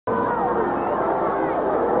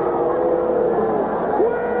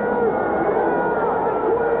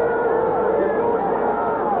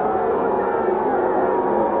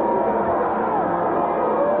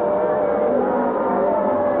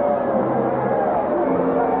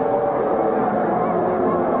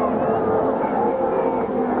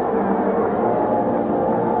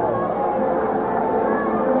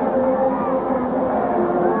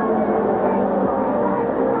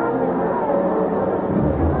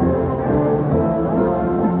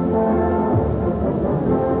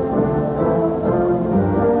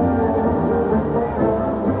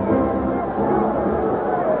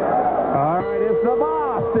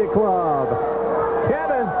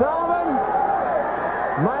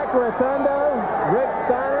Mike Rotundo, Rick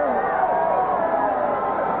Steiner.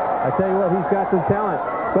 I tell you what, he's got some talent.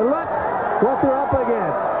 But look what they're up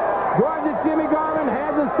against. Gorgeous Jimmy Garvin,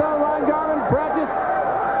 hands and stone, Ron Garvin, Pratchett.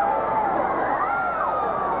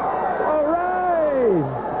 All right.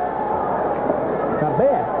 Not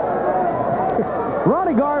bad.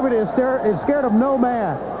 Ronnie Garvin is scared of no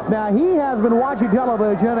man. Now, he has been watching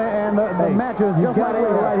television and the matches just like we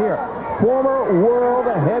right here. Former world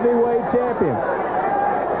heavyweight champion.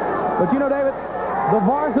 But you know, David, the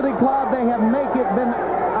varsity club, they have been,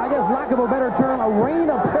 I guess, lack of a better term, a reign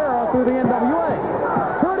of terror through the NWA.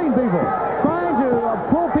 Hurting people, trying to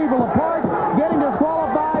pull people apart, getting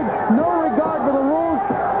disqualified, no regard for the rules.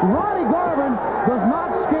 Ronnie Garvin does not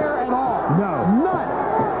scare at all. No. None.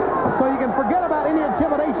 So you can forget about any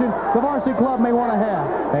intimidation the varsity club may want to have.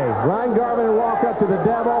 Hey, Ron Garvin will walk up to the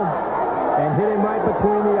devil and hit him right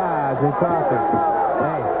between the eyes and cross him.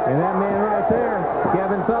 Hey, and that man right there,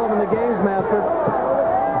 Kevin Sullivan, the games master,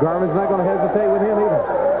 Garvin's not going to hesitate with him either.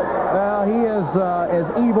 Well, he is as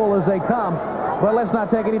evil as they come. But let's not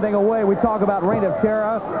take anything away. We talk about reign of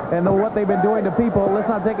terror and what they've been doing to people. Let's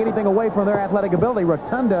not take anything away from their athletic ability.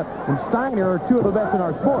 Rotundo and Steiner are two of the best in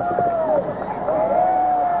our sport.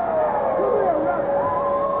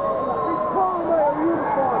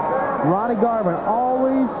 Ronnie Garvin,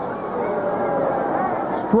 always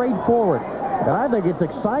straightforward. And I think it's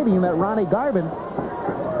exciting that Ronnie Garvin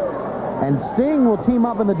and Sting will team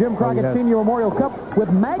up in the Jim Crockett Senior Memorial Cup with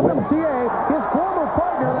Magnum TA, his former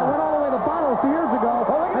partner that went all the way to the finals 2 years ago.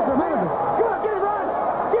 That's tremendous. Come on, get him, Ron!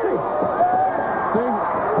 Get him! Sting.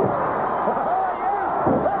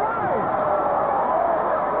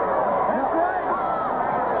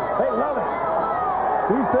 They love it.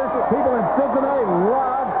 These people in Cincinnati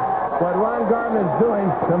love what Ron Garvin is doing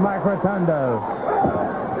to Mike Rotundo.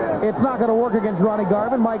 It's not going to work against Ronnie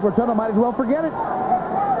Garvin. Mike Rotundo might as well forget it.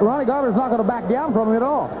 Ronnie Garvin's not going to back down from him at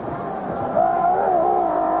all.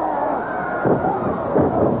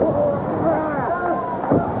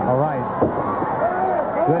 All right.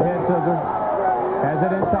 Good hit, Scissor. Has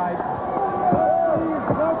it inside.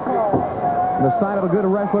 The sign of a good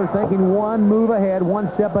wrestler, thinking one move ahead, one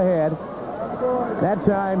step ahead. That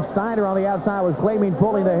time, Steiner on the outside was claiming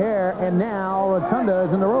pulling the hair, and now Rotundo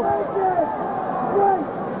is in the rope.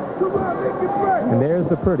 And there's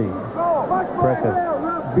the pretty. Precious.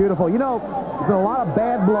 Beautiful. You know, there's been a lot of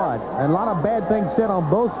bad blood and a lot of bad things said on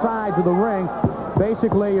both sides of the ring.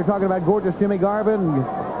 Basically, you're talking about Gorgeous Jimmy Garvin and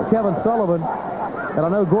Kevin Sullivan. And I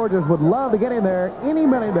know Gorgeous would love to get in there any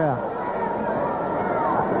minute now.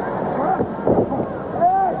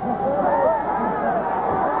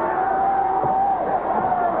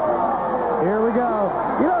 Here we go.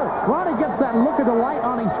 You know, Ronnie gets that look of delight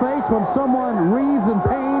on his face when someone wreathes in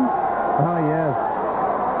pain. Oh, yes.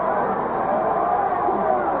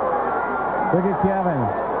 Look at Kevin.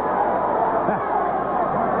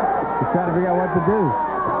 He's trying to figure out what to do.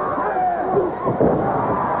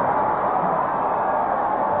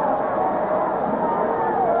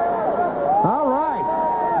 All right.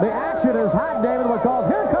 The action is hot, David, because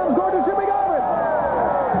here comes Gorgeous Jimmy Garvin.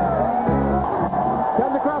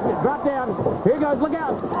 Comes across it. Drop down. Here he goes. Look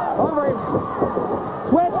out. Over him.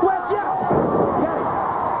 Switch, yeah. Got it.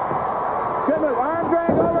 Good move. Arm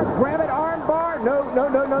drag over. Grab it. Arm bar. No.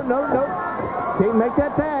 Can't make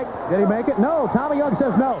that tag. Did he make it? No. Tommy Young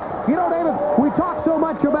says no. You know, David, we talk so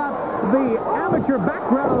much about the amateur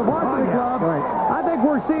background of the varsity club. Right. I think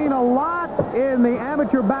we're seeing a lot in the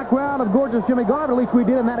amateur background of Gorgeous Jimmy Garvin. At least we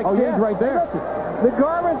did in that exchange right there. The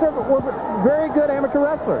Garvins were very good amateur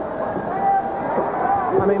wrestlers.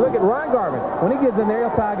 I mean, look at Ron Garvin. When he gets in there,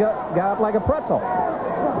 he'll tie a guy up like a pretzel.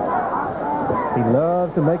 He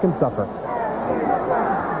loves to make him suffer.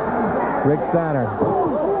 Rick Steiner.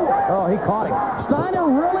 Oh, he caught him. Steiner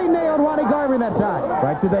really nailed Ronnie Garvin that time.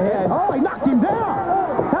 Right to the head. Oh, he knocked him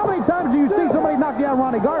down. How many times do you see somebody knock down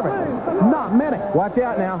Ronnie Garvin? Not many. Watch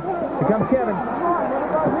out now. Here comes Kevin.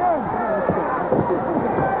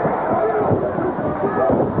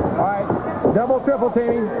 All right. Double, triple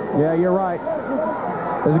teaming. Yeah, you're right.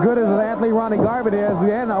 As good as an athlete Ronnie Garvin is,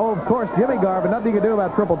 and of course Jimmy Garvin, nothing you can do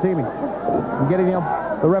about triple teaming and getting him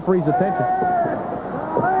the referee's attention.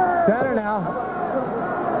 Steiner now.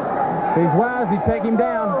 He's wise. He's take him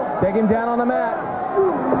down. Take him down on the mat.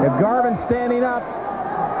 If Garvin's standing up,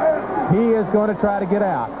 he is going to try to get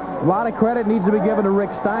out. A lot of credit needs to be given to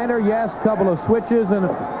Rick Steiner. Yes, a couple of switches and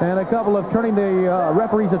a couple of turning the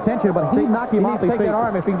referee's attention, but he knocked him off his feet. That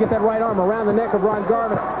arm. If he can get that right arm around the neck of Ron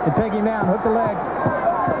Garvin and take him down, hook the legs.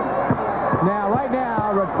 Now, right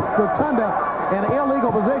now, Rotundo in an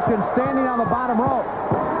illegal position, standing on the bottom rope.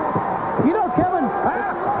 You know, Kevin,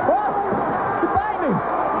 he biting him.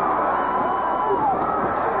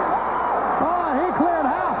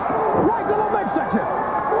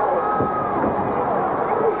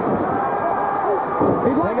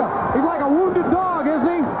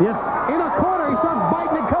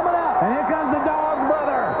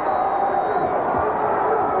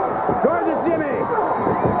 Gorgeous Jimmy.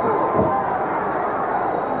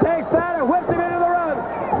 Takes Steiner, whips him into the run.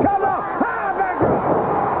 Comes off. High back.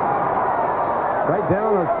 Right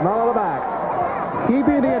down the small of the back.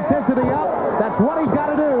 Keeping the intensity up, that's what he's got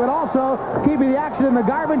to do. And also keeping the action in the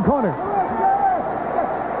Garvin corner.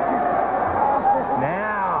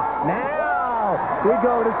 Now, we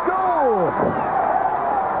go to school.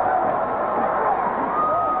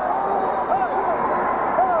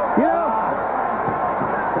 You know,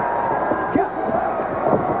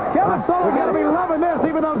 Kevin Sullivan's got to be loving this,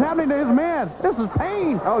 even though it's happening to his man. This is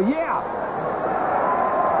pain. Oh, yeah.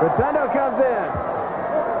 Rotundo comes in.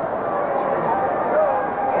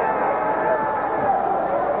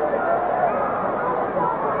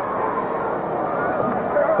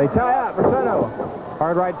 They tie up. Rotundo.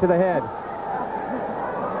 Hard right to the head.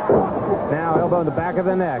 Now elbow in the back of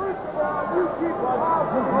the neck.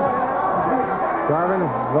 Garvin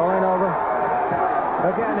rolling over.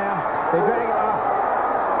 Look out now. They drag it off.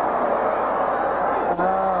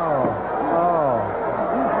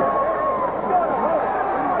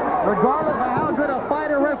 Regardless of how good a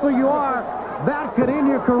fighter wrestler you are, that could end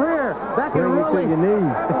your career. That could really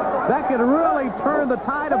turn the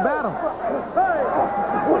tide of battle.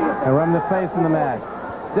 And run the face in the mat.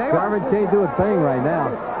 Garvin can't do a thing right now.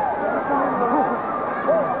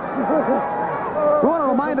 We want to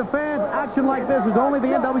remind the fans, action like this is only the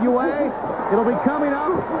NWA. It'll be coming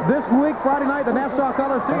up this week, Friday night, the Nassau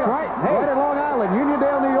Coliseum. That's right. Hey. Right at Long Island,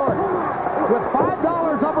 Uniondale, New York. With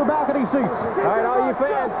 $5 upper balcony seats. All right, all you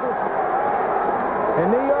fans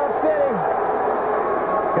in New York City,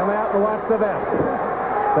 come out and watch the best.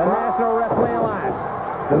 The National Wrestling Alliance,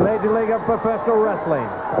 the Major League of Professional Wrestling.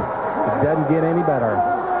 It doesn't get any better.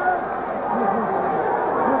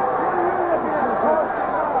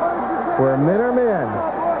 Where men are men.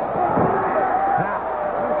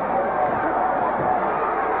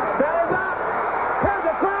 Steiner's up. Comes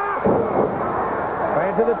across. Right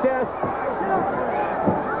into the chest.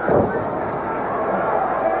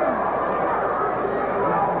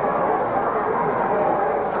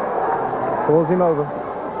 Pulls him over.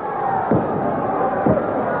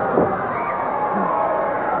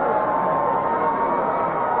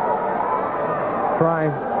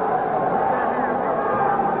 Trying.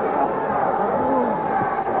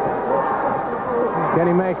 Can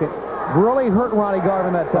he make it? Really hurt Ronnie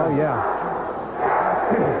Garvin that time. Oh, yeah.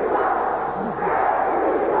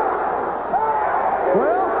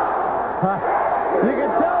 Well, you can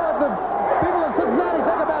tell what the people in Cincinnati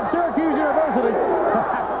think about Syracuse University.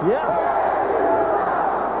 Yeah.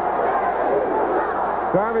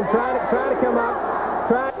 Garvin's trying to come up.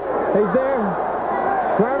 He's there.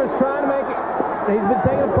 Garvin's trying to make it. He's been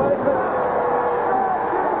taking a punishment.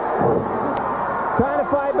 Trying to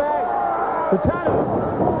fight back. Rotundo.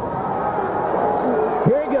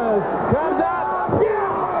 Here he goes. Comes up.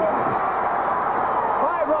 Yeah!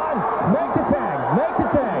 All right, Ron. Make the tag. Make the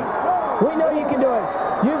tag. We know you can do it.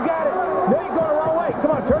 You've got it. No, you're going the wrong way.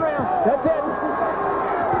 Come on, turn around. That's it.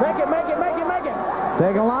 Make it, make it, make it, make it.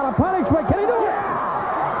 Taking a lot of punishment. Can he do it?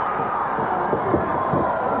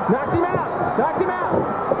 Knocked him out. Knocked him out.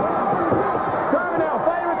 Garvin now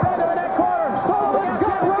fighting Rotundo in that corner. Sullivan's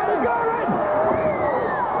got Ronnie Garvin.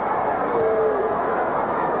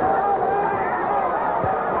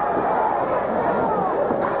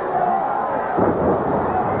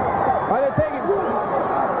 Are they taking?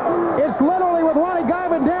 It's literally with Ronnie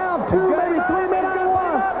Garvin down 2, maybe 3 minutes to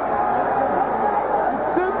 1.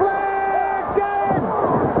 Suplex! Got him!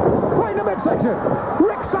 Right in the midsection.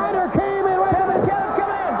 Rick Steiner came in right in the Kevin's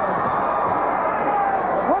coming in.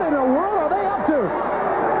 What in the world are they up to?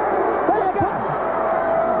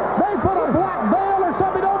 They put a black veil or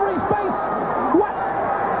something over his face. What?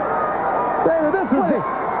 David, this is it.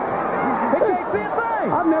 He can't see a thing.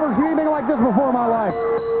 I've never seen anything like this before in my life.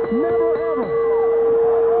 Never, ever.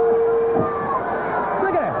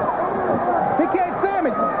 Look at him. He can't see him.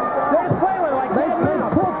 They're just playing with him like They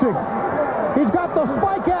that. poked him. He's got the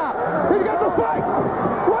spike out. He's got the spike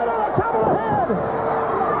right on the top of the head.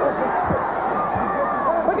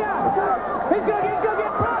 Look out. He's going to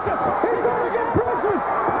get precious. He's going to get precious.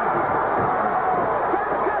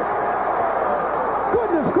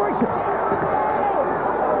 Goodness gracious.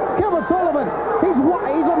 Kevin Sullivan, he's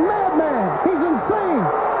a madman. He's insane.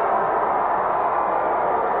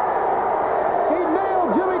 He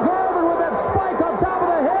nailed Jimmy Garvin with that spike on top of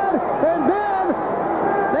the head, and then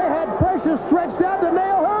they had Precious stretched out to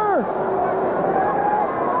nail her.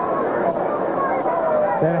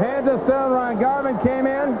 Then hands of stone, Ron Garvin came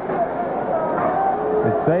in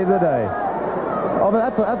and saved the day. Oh,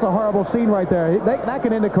 but that's a horrible scene right there. That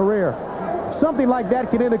can end a career. something like that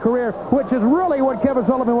can end a career, which is really what Kevin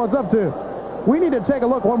Sullivan was up to. We need to take a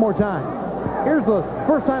look one more time. Here's the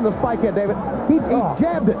first time the spike hit, David. He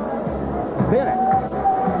jabbed it. Bit it.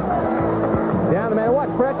 Down the man. Watch,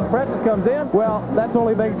 Precious comes in. Well, that's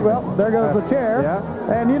only thing. Well, there goes the chair.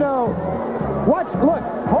 Yeah. And, you know, watch, look,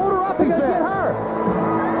 hold her up, he said. Get her.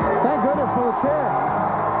 Thank goodness for the chair.